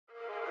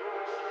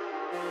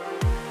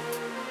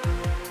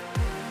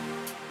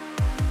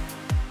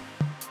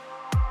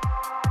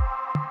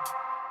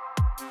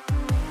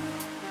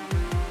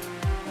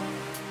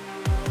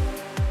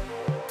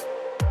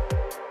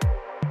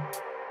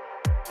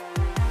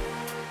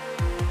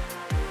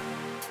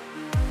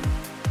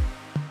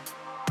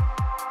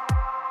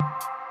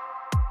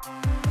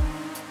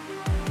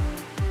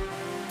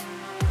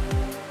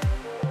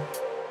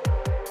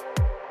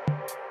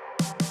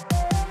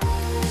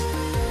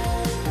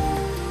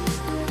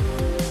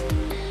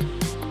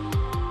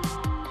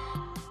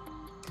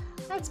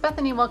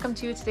Bethany. Welcome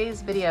to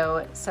today's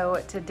video.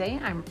 So today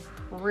I'm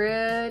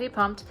pretty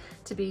pumped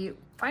to be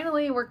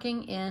finally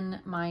working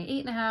in my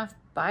 8.5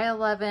 by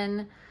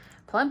 11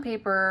 Plum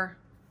paper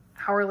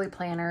hourly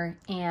planner,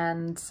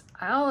 and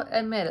I'll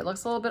admit it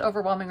looks a little bit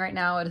overwhelming right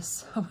now. It is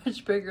so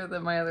much bigger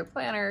than my other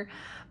planner,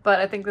 but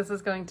I think this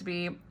is going to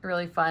be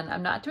really fun.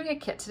 I'm not doing a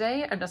kit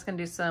today. I'm just going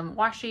to do some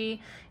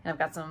washi, and I've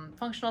got some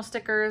functional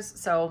stickers,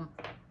 so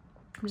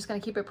I'm just going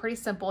to keep it pretty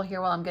simple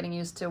here while I'm getting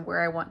used to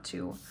where I want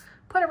to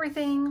put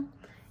everything.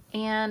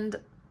 And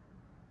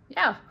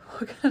yeah,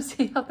 we're gonna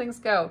see how things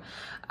go.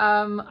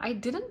 I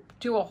didn't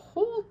do a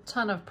whole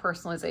ton of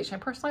personalization. I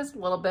personalized a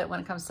little bit when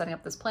it comes to setting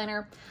up this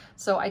planner.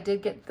 So I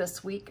did get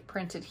this week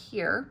printed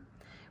here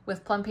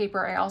with Plum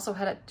paper. I also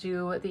had it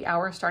do the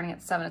hours starting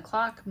at 7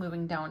 o'clock,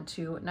 moving down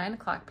to 9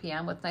 o'clock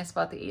p.m. What's nice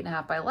about the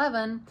 8.5 by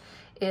 11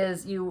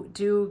 is you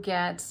do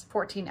get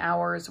 14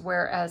 hours,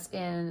 whereas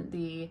in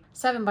the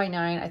 7 by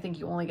 9, I think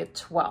you only get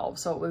 12.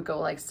 So it would go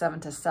like 7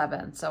 to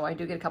 7. So I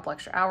do get a couple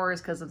extra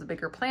hours because of the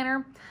bigger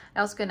planner. I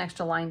also get an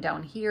extra line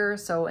down here.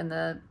 So in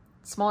the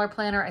smaller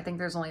planner, I think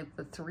there's only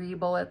the 3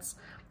 bullets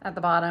at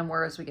the bottom,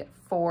 whereas we get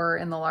 4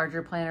 in the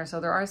larger planner. So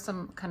there are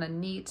some kind of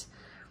neat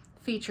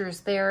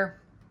features there.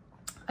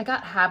 I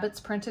got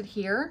habits printed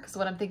here because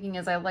what I'm thinking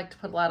is I like to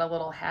put a lot of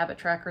little habit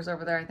trackers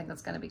over there. I think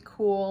that's going to be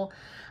cool.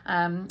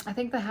 I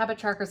think the habit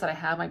trackers that I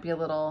have might be a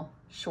little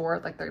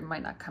short, like they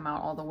might not come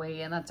out all the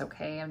way in. That's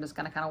okay. I'm just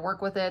going to kind of work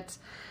with it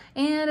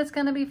and it's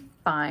going to be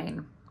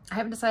fine. I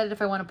haven't decided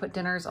if I want to put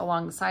dinners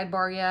along the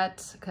sidebar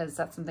yet because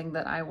that's something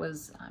that I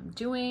was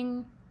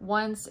doing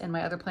once in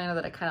my other planner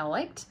that I kind of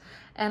liked,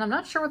 and I'm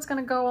not sure what's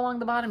going to go along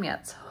the bottom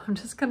yet, so I'm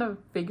just going to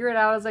figure it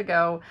out as I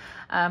go.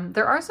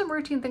 There are some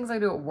routine things I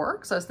do at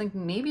work, so I was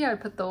thinking maybe I would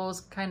put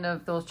those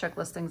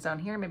checklist things down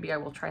here. Maybe I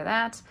will try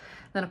that.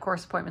 Then of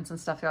course appointments and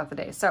stuff throughout the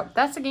day. So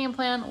that's the game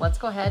plan. Let's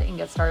go ahead and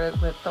get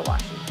started with the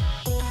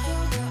washi.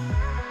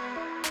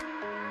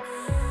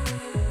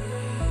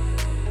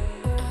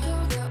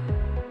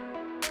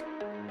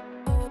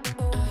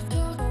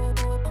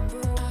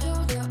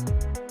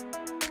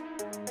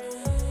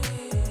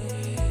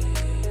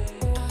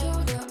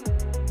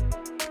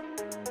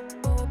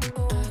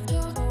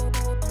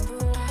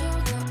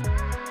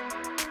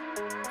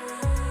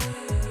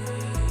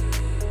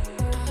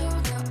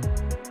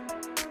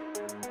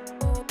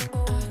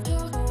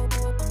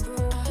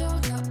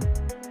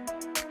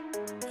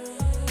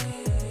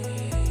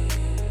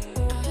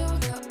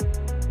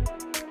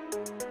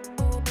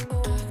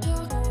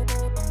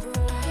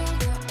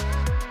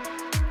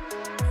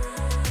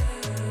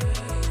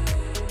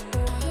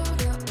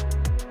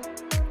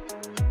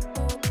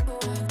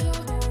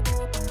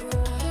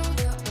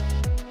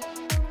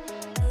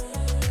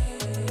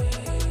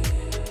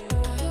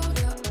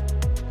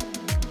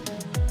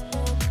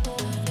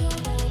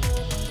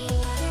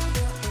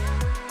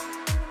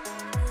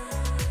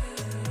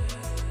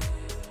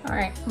 All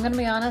right, I'm gonna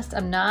be honest,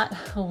 I'm not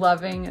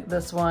loving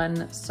this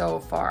one so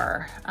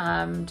far.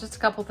 Just a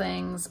couple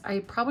things. I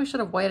probably should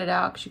have whited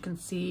out because you can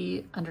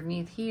see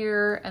underneath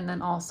here, and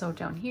then also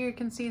down here you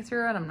can see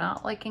through it. I'm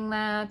not liking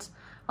that.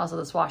 Also,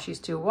 this washi's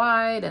too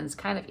wide and it's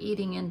kind of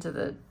eating into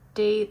the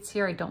dates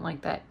here. I don't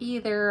like that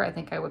either. I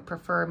think I would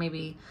prefer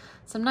maybe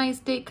some nice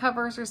date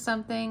covers or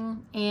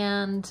something,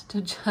 and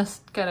to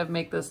just kind of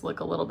make this look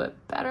a little bit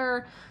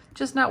better.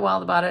 Just not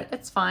wild about it.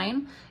 It's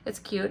fine. It's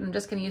cute. I'm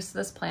just getting used to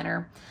this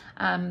planner.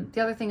 The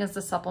other thing is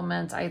the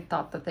supplements. I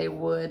thought that they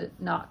would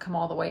not come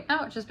all the way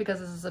out just because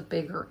this is a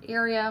bigger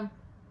area.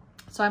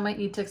 So I might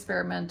need to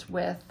experiment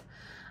with,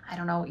 I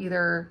don't know,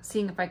 either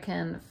seeing if I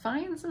can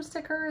find some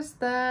stickers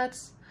that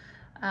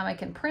I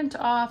can print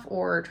off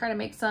or try to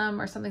make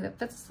some or something that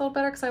fits a little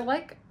better, because I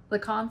like the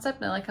concept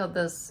and I like how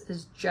this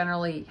is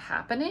generally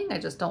happening. I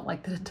just don't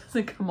like that it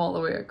doesn't come all the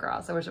way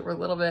across. I wish it were a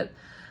little bit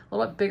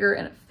bigger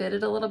and it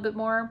fitted a little bit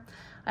more.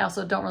 I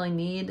also don't really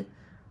need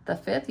the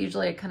 5th.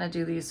 Usually I kind of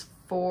do these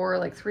for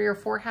like 3 or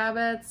 4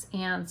 habits,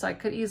 and so I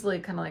could easily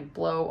kind of like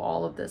blow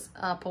all of this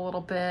up a little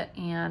bit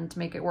and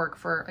make it work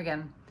for,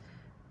 again,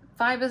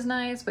 5 is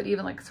nice, but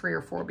even like 3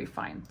 or 4 would be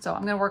fine. So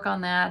I'm gonna work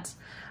on that.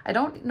 I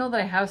don't know that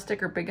I have a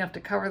sticker big enough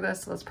to cover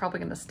this, so that's probably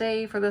gonna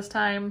stay for this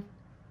time.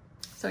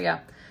 So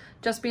yeah,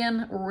 just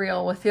being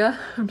real with you,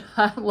 I'm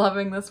not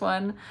loving this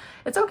one.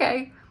 It's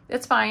okay.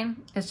 It's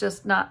fine. It's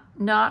just not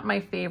my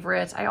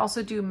favorite. I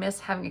also do miss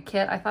having a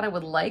kit. I thought I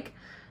would like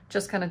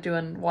just kind of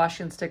doing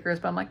washi and stickers,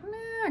 but I'm like,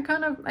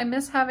 nah, I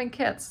miss having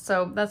kits.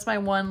 So that's my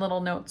one little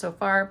note so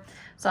far.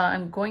 So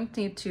I'm going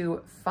to need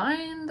to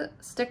find a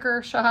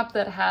sticker shop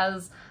that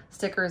has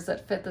stickers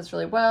that fit this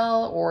really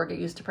well, or get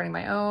used to printing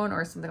my own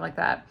or something like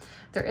that.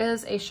 There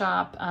is a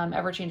shop,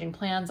 Ever Changing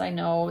Plans. I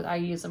know I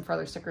use them for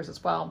other stickers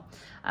as well.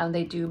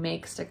 They do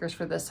make stickers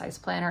for this size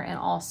planner, and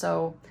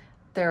also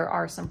there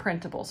are some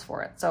printables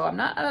for it. So I'm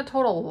not at a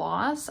total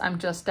loss. I'm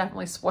just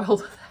definitely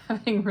spoiled with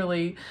having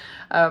really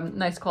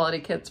nice quality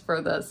kits for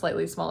the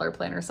slightly smaller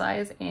planner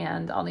size,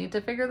 and I'll need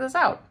to figure this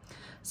out.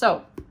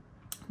 So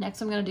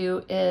next I'm gonna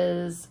do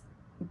is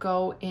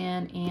go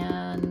in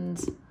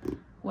and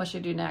what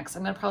should I do next?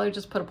 I'm gonna probably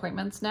just put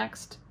appointments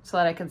next so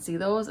that I can see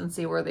those and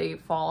see where they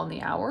fall in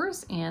the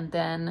hours, and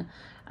then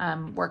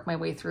work my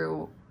way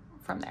through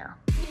from there.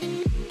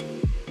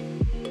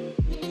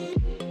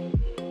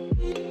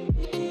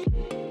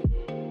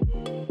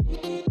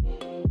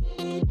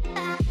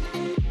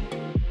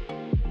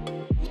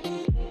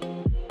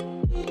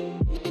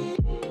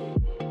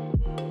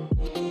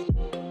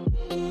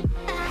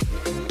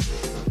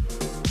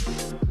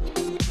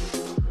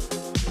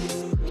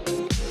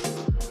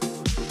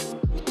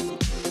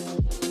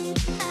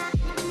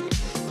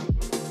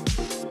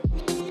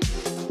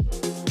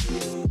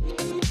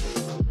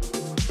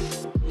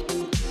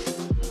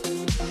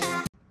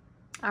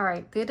 All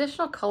right, the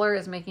additional color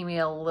is making me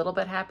a little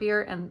bit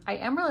happier, and I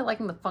am really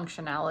liking the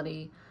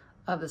functionality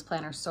of this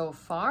planner so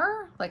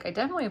far. Like, I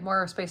definitely have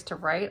more space to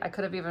write. I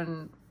could have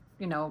even,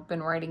 you know,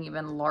 been writing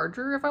even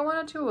larger if I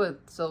wanted to,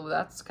 so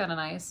that's kind of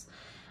nice.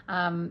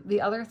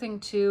 The other thing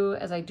too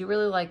is I do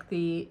really like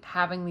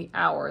having the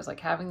hours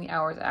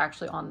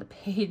actually on the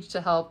page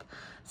to help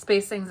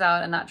space things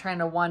out and not trying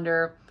to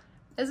wonder,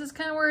 is this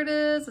kind of where it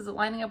is? Is it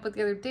lining up with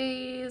the other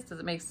days? Does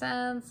it make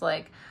sense?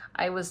 Like,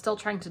 I was still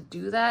trying to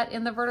do that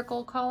in the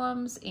vertical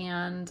columns,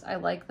 and I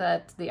like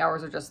that the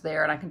hours are just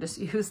there and I can just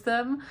use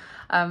them.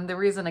 The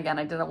reason, again,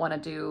 I didn't want to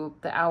do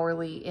the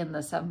hourly in the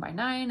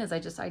 7x9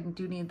 is I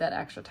do need that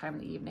extra time in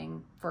the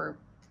evening for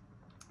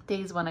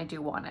days when I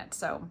do want it.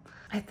 So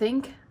I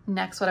think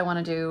next what I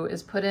want to do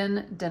is put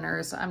in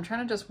dinners. So I'm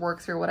trying to just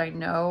work through what I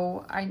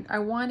know I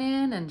want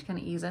in and kind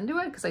of ease into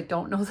it, because I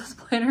don't know this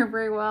planner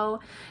very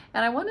well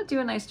and I want to do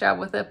a nice job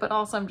with it, but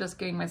also I'm just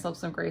giving myself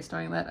some grace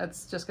knowing that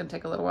it's just going to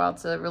take a little while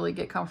to really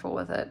get comfortable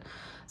with it.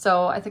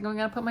 So I think I'm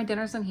going to put my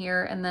dinners in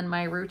here, and then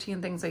my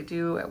routine things I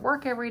do at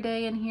work every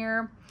day in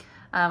here.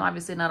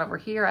 Obviously not over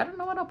here. I don't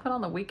know what I'll put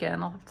on the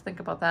weekend. I'll have to think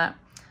about that.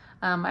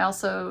 I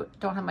also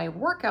don't have my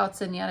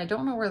workouts in yet. I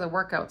don't know where the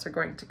workouts are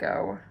going to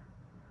go.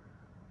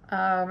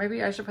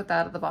 Maybe I should put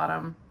that at the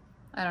bottom.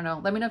 I don't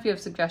know. Let me know if you have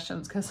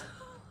suggestions, because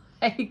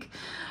like,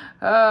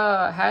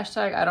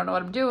 hashtag I don't know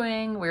what I'm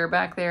doing. We're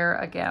back there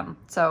again.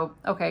 So,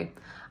 okay,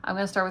 I'm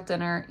going to start with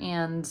dinner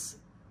and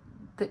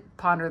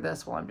ponder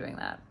this while I'm doing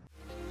that.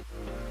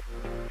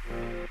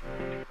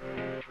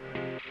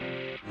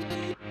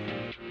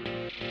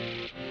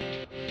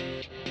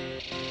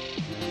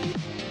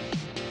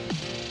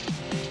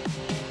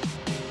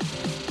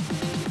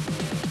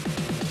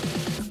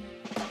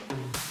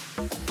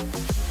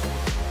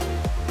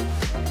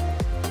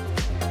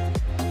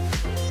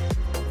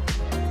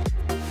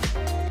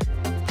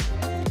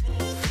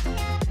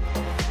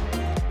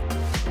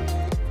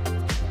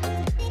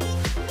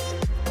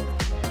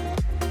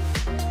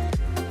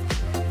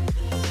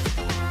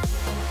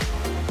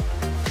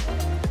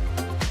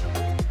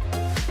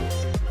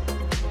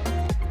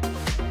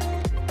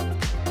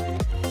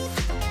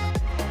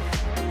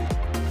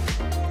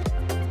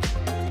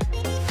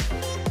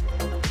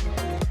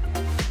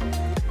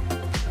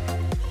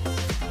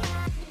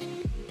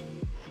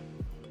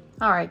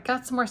 All right,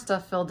 got some more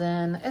stuff filled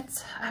in.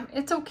 It's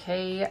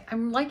okay.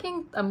 I'm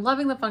loving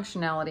the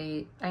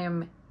functionality. I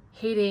am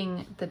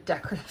hating the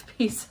decorative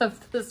piece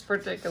of this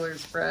particular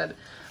spread.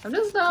 I'm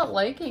just not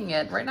liking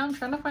it. Right now I'm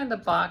trying to find a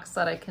box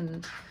that I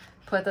can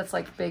put that's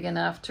like big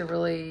enough to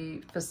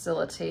really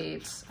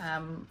facilitate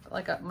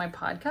my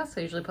podcast.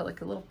 I usually put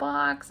like a little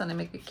box and I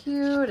make it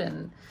cute,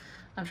 and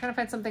I'm trying to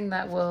find something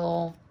that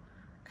will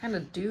kind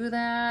of do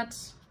that,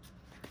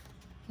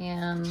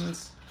 and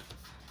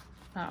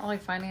not really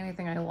finding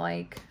anything I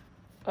like.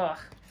 Ugh.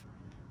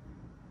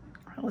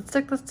 Let's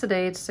stick this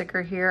today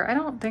sticker here. I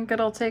don't think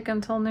it'll take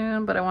until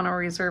noon, but I want to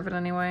reserve it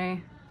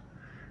anyway.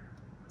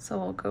 So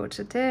we'll go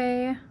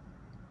today.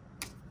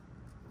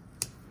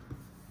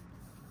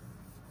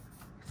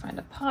 Find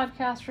a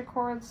podcast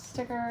record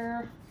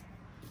sticker.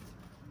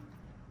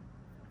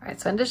 All right,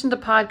 so in addition to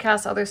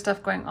podcasts, other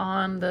stuff going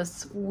on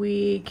this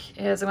week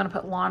is I'm going to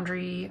put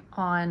laundry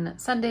on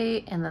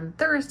Sunday and then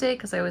Thursday,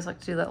 because I always like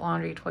to do that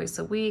laundry twice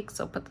a week.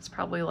 So I'll put this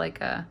probably like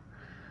a,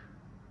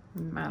 I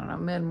don't know,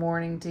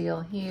 mid-morning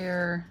deal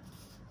here.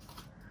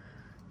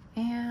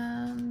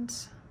 And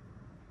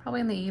probably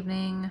in the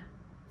evening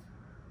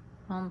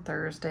on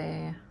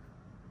Thursday.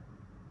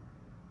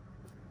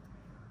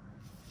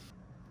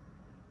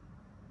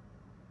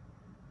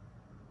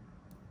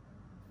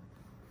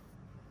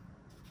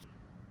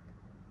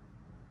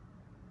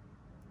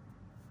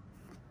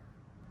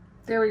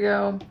 There we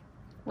go.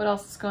 What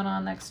else is going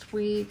on next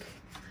week?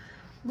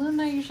 Lou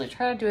and I usually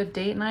try to do a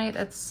date night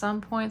at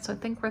some point, so I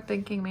think we're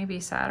thinking maybe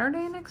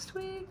Saturday next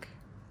week.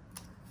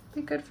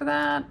 Be good for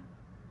that.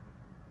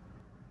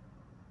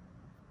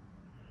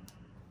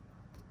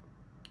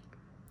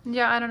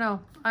 Yeah, I don't know.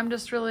 I'm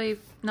just really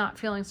not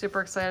feeling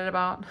super excited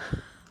about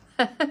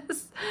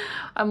this.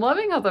 I'm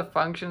loving how the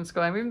function's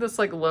going. Even this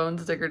like lone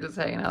sticker just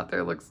hanging out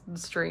there looks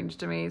strange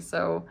to me,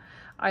 so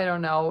I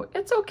don't know.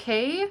 It's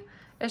okay.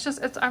 It's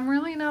just, I'm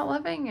really not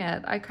loving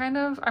it.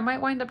 I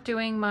might wind up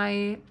doing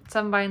my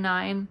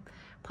 7x9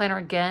 planner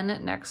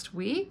again next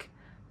week,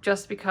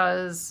 just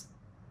because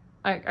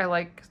I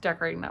like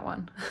decorating that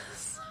one.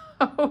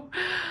 So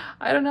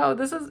I don't know.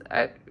 This is,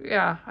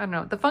 yeah, I don't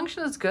know. The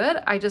function is good.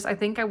 I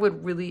think I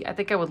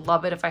would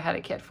love it if I had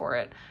a kit for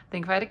it. I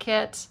think if I had a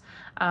kit,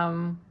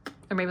 or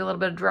maybe a little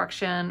bit of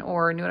direction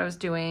or knew what I was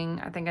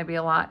doing, I think I'd be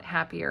a lot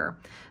happier.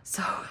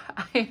 So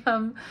I've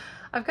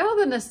got all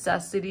the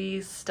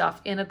necessity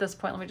stuff in at this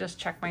point. Let me just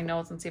check my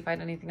notes and see if I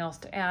had anything else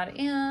to add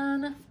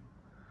in.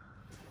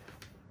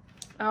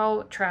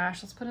 Oh,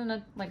 trash. Let's put in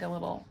a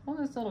little, one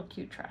of those little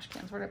cute trash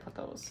cans. Where did I put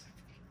those?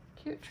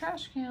 Cute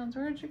trash cans.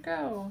 Where'd you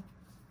go?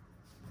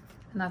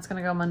 And that's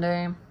gonna go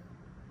Monday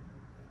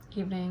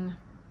evening.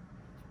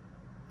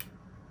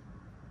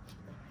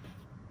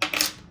 I'm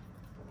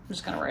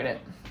just gonna write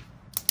it.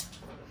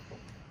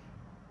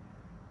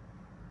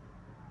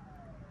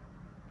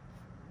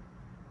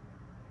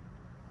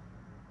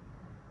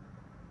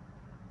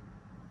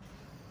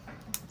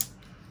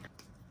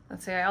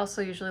 Let's see, I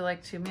also usually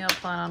like to meal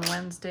plan on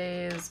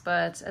Wednesdays,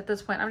 but at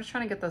this point, I'm just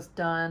trying to get this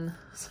done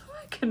so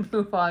I can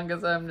move on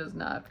because I'm just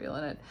not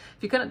feeling it.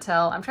 If you couldn't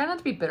tell, I'm trying not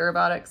to be bitter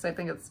about it because I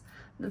think it's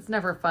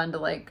never fun to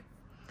like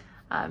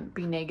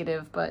be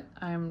negative, but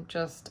I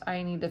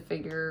need to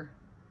figure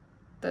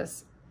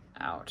this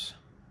out.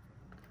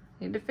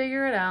 I need to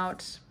figure it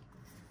out.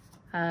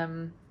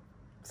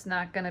 It's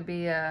not going to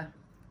be a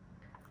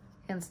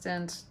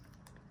instant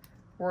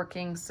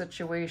working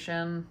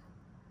situation,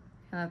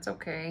 and that's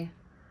okay.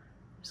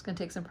 Just gonna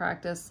take some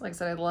practice. Like I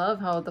said, I love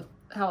how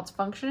it's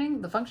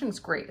functioning. The functioning's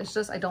great. It's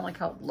just I don't like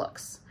how it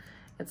looks.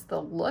 It's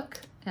the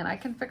look, and I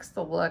can fix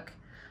the look.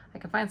 I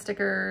can find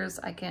stickers,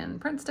 I can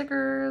print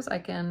stickers, I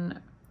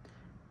can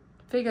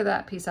figure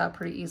that piece out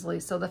pretty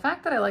easily. So the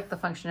fact that I like the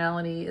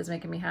functionality is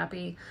making me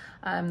happy.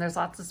 There's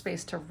lots of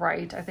space to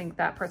write. I think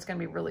that part's gonna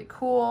be really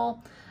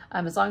cool.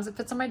 As long as it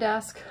fits on my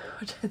desk,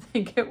 which I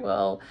think it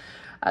will.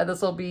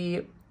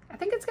 I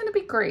think it's going to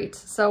be great.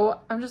 So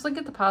I'm just looking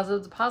at the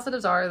positives. The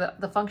positives are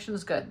that the function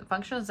is good. The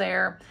function is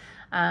there.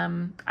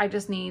 I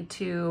just need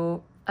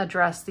to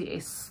address the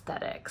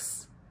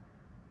aesthetics.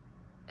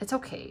 It's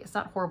okay. It's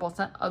not horrible. It's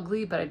not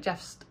ugly, but I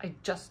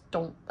just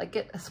don't like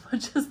it as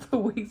much as the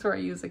weeks where I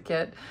use a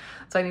kit.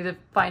 So I need to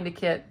find a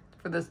kit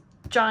for this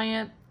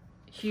giant,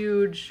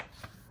 huge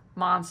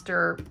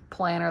monster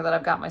planner that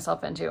I've got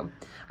myself into.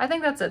 I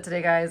think that's it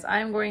today, guys.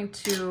 I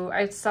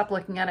stopped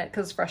looking at it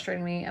because it's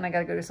frustrating me and I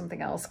gotta go do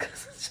something else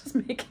because it's just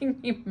making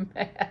me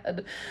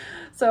mad.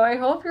 So I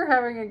hope you're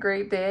having a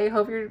great day. I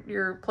hope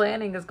your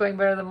planning is going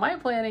better than my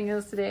planning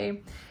is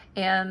today.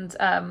 And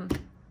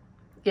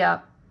yeah,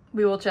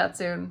 we will chat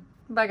soon.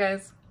 Bye,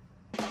 guys.